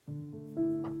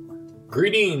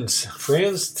Greetings,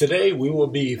 friends. Today we will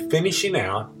be finishing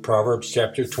out Proverbs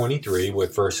chapter 23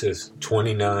 with verses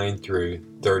 29 through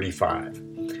 35.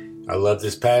 I love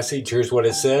this passage. Here's what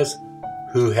it says.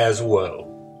 Who has woe?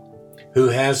 Who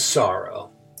has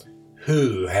sorrow?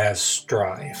 Who has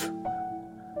strife?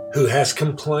 Who has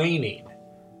complaining?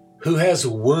 Who has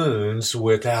wounds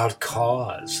without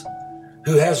cause?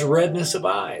 Who has redness of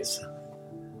eyes?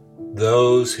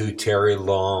 Those who tarry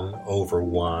long over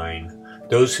wine.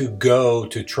 Those who go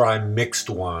to try mixed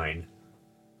wine.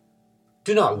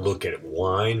 Do not look at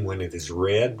wine when it is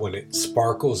red, when it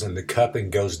sparkles in the cup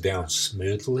and goes down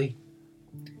smoothly.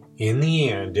 In the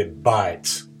end, it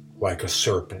bites like a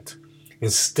serpent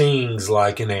and stings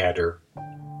like an adder.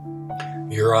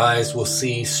 Your eyes will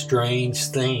see strange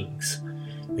things,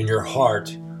 and your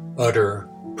heart utter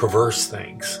perverse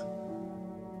things.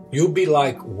 You'll be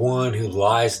like one who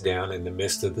lies down in the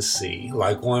midst of the sea,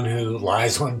 like one who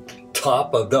lies on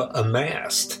top of a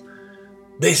mast.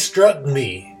 They struck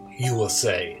me, you will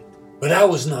say, but I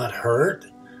was not hurt.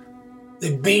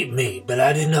 They beat me, but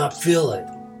I did not feel it.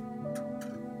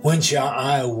 When shall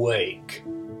I awake?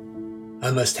 I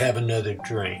must have another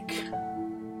drink.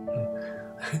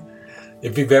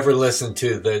 If you've ever listened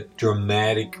to the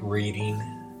dramatic reading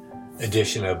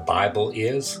edition of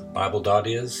Bible.is,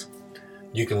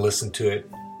 you can listen to it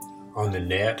on the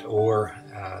net or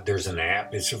there's an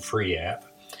app. It's a free app.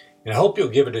 And I hope you'll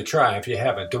give it a try if you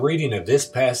haven't. The reading of this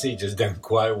passage is done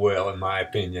quite well, in my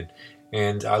opinion.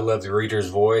 And I love the reader's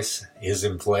voice, his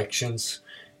inflections.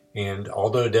 And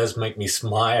although it does make me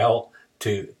smile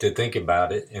to think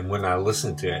about it, and when I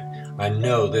listen to it, I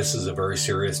know this is a very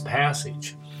serious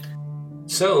passage.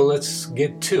 So let's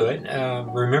get to it.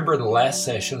 Remember in the last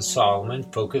session, Solomon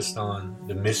focused on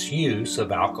the misuse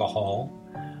of alcohol,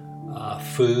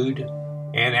 food,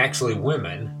 and actually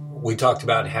women. We talked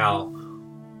about how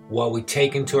what we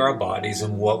take into our bodies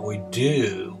and what we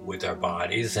do with our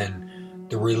bodies and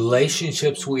the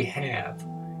relationships we have,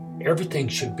 everything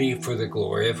should be for the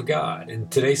glory of God.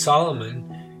 And today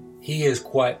Solomon, he is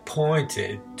quite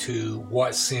pointed to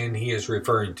what sin he is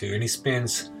referring to, and he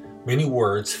spends many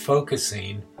words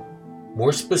focusing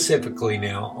more specifically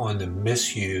now on the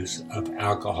misuse of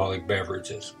alcoholic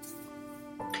beverages.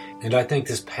 And I think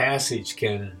this passage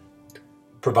can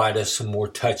provide us some more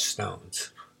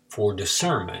touchstones for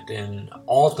discernment in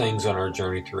all things on our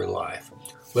journey through life.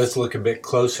 Let's look a bit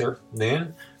closer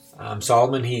then.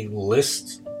 Solomon, he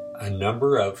lists a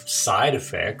number of side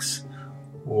effects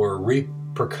or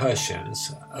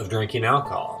repercussions of drinking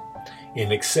alcohol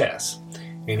in excess.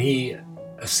 And he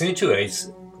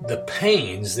accentuates the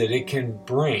pains that it can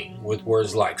bring with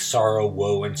words like sorrow,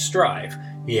 woe, and strife.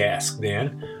 He asks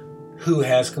then, who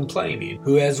has complaining?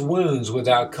 Who has wounds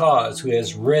without cause? Who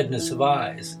has redness of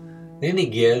eyes? Then he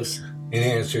gives an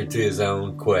answer to his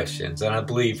own questions. And I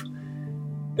believe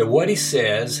that what he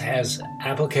says has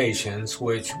applications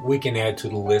which we can add to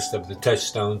the list of the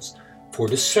touchstones for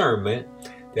discernment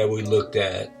that we looked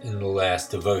at in the last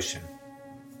devotion.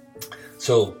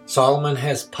 So Solomon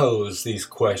has posed these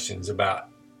questions about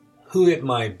who it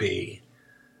might be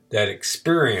that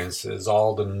experiences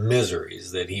all the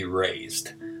miseries that he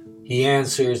raised. He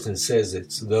answers and says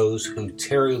it's those who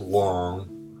tarry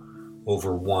long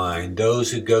over wine,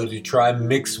 those who go to try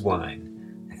mixed wine.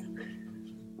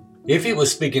 If he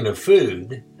was speaking of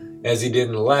food, as he did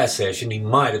in the last session, he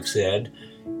might have said,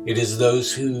 it is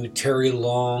those who tarry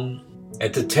long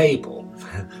at the table,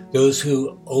 those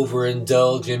who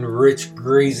overindulge in rich,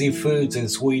 greasy foods and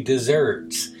sweet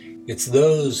desserts. It's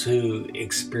those who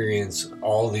experience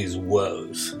all these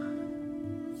woes.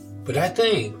 But I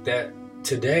think that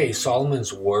today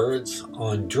Solomon's words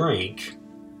on drink,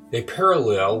 they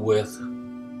parallel with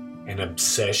an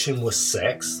obsession with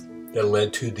sex that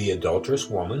led to the adulterous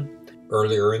woman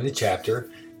earlier in the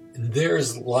chapter.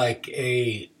 There's like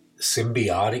a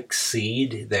symbiotic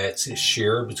seed that's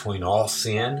shared between all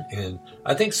sin, and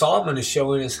I think Solomon is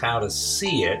showing us how to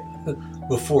see it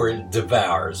before it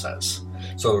devours us.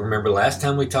 So remember last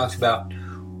time we talked about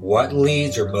what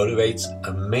leads or motivates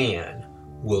a man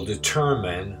will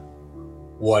determine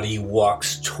what he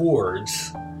walks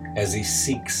towards as he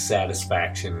seeks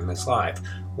satisfaction in his life.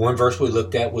 One verse we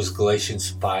looked at was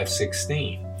Galatians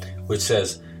 5:16, which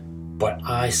says, but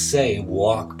I say,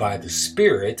 walk by the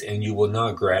Spirit, and you will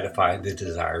not gratify the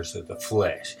desires of the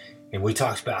flesh. And we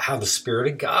talked about how the Spirit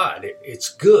of God, it's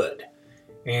good.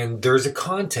 And there's a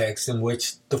context in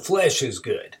which the flesh is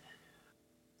good.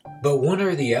 But one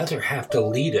or the other have to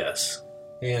lead us,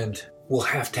 and we'll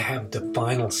have to have the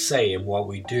final say in what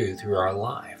we do through our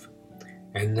life.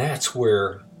 And that's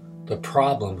where the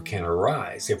problem can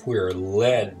arise if we are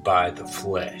led by the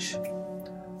flesh.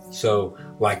 So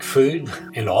Like food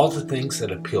and all the things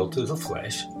that appeal to the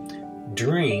flesh,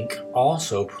 drink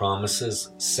also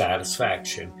promises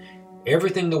satisfaction.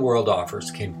 Everything the world offers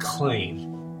can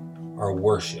claim our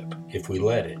worship if we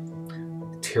let it.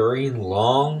 Tarrying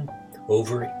long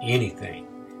over anything,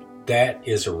 that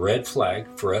is a red flag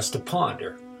for us to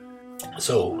ponder.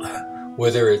 So,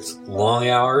 whether it's long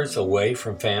hours away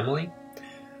from family,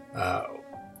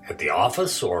 at the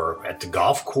office, or at the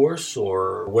golf course,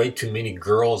 or way too many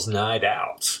girls' night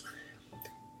outs,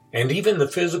 and even the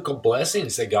physical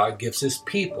blessings that God gives His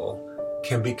people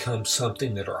can become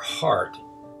something that our heart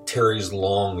tarries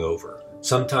long over.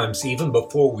 Sometimes even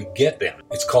before we get them.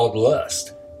 It's called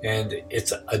lust, and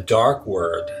it's a dark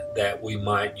word that we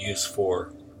might use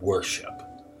for worship.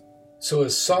 So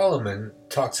as Solomon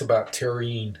talks about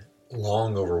tarrying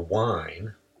long over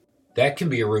wine, that can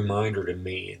be a reminder to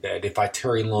me that if I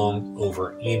tarry long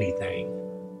over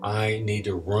anything, I need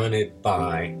to run it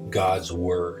by God's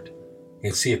Word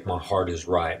and see if my heart is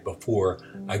right before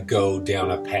I go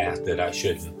down a path that I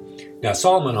shouldn't. Now,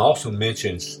 Solomon also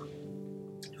mentions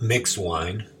mixed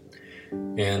wine,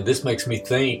 and this makes me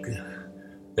think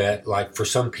that, like, for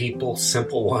some people,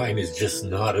 simple wine is just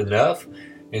not enough,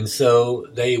 and so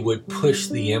they would push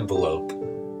the envelope.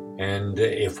 And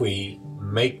if we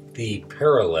make the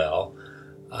parallel,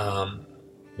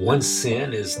 one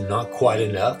sin is not quite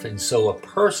enough, and so a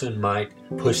person might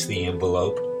push the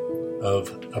envelope of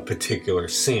a particular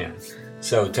sin.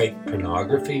 So take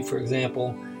pornography, for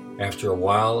example. After a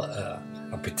while,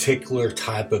 a particular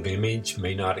type of image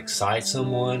may not excite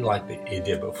someone like it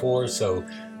did before, so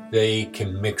they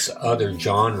can mix other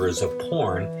genres of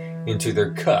porn into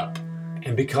their cup.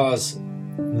 And because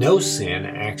no sin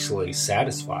actually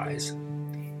satisfies,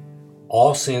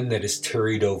 all sin that is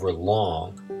tarried over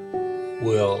long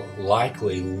will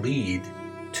likely lead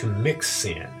to mixed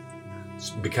sin,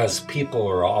 because people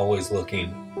are always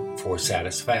looking for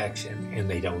satisfaction and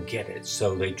they don't get it,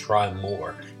 so they try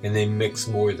more and they mix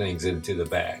more things into the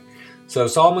bag. So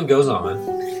Solomon goes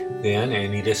on then,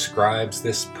 and he describes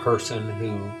this person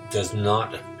who does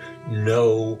not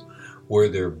know where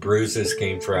their bruises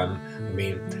came from. I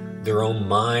mean, their own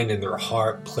mind and their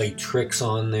heart play tricks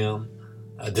on them.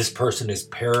 This person is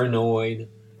paranoid,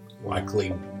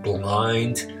 likely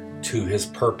blind to his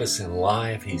purpose in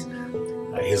life.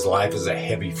 His life is a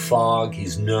heavy fog.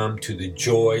 He's numb to the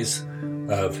joys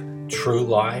of true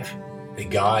life that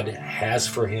God has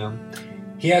for him.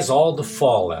 He has all the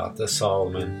fallout that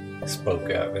Solomon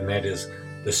spoke of, and that is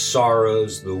the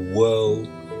sorrows, the woe,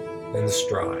 and the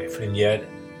strife. And yet,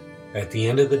 at the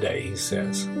end of the day, he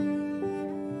says,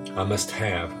 I must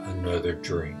have another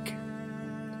drink.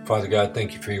 Father God,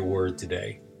 thank you for your word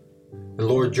today. And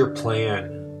Lord, your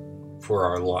plan for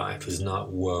our life is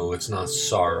not woe, it's not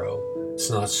sorrow, it's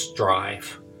not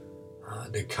strife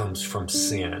that comes from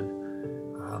sin.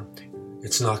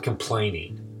 It's not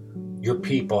complaining. Your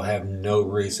people have no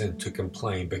reason to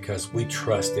complain because we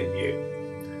trust in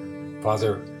you.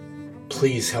 Father,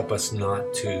 please help us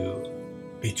not to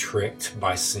be tricked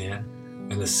by sin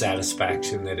and the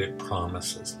satisfaction that it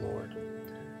promises, Lord.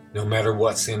 No matter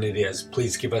what sin it is,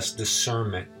 please give us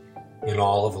discernment in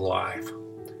all of life.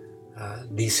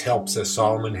 These helps that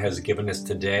Solomon has given us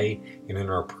today and in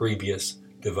our previous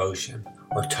devotion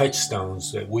are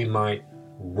touchstones that we might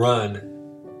run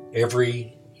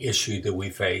every issue that we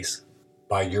face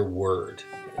by your word,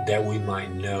 that we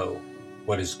might know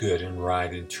what is good and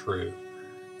right and true.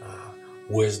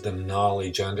 Wisdom,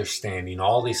 knowledge, understanding,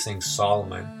 all these things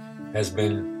Solomon has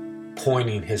been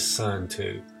pointing his son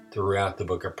to throughout the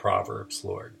book of Proverbs,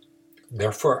 Lord.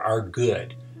 They're for our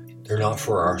good. They're not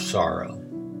for our sorrow.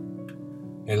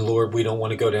 And Lord, we don't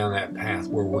want to go down that path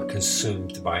where we're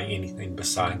consumed by anything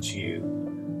besides you,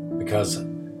 because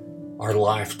our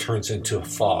life turns into a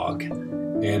fog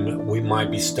and we might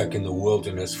be stuck in the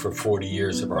wilderness for 40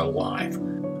 years of our life.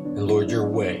 And Lord, your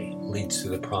way leads to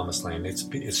the promised land.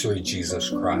 It's through Jesus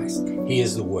Christ. He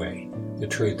is the way, the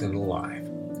truth, and the life.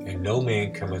 And no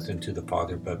man cometh unto the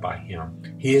Father but by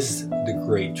him. He is the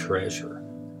great treasure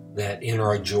that in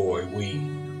our joy we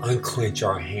unclench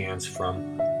our hands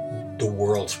from the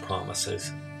world's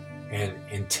promises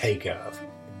and take of.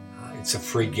 It's a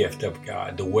free gift of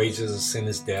God. The wages of sin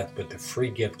is death, but the free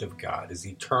gift of God is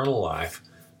eternal life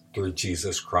through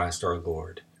Jesus Christ our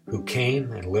Lord, who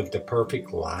came and lived a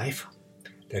perfect life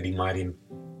that he might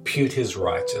impute his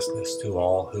righteousness to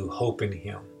all who hope in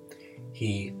him.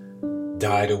 He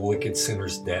died a wicked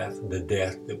sinner's death, the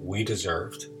death that we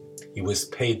deserved. He was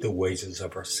paid the wages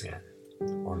of our sin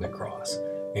on the cross.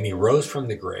 And he rose from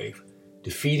the grave,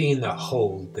 defeating the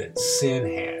hold that sin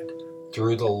had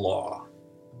through the law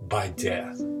by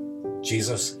death.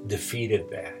 Jesus defeated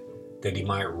that. that He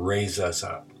might raise us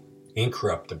up,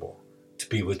 incorruptible, to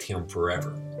be with Him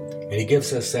forever. And He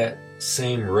gives us that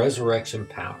same resurrection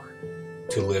power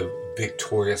to live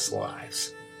victorious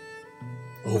lives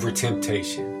over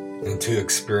temptation and to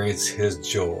experience His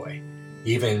joy,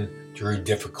 even through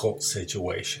difficult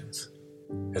situations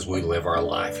as we live our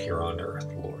life here on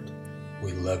earth, Lord.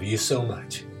 We love You so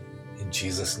much. In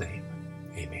Jesus' name,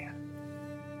 amen.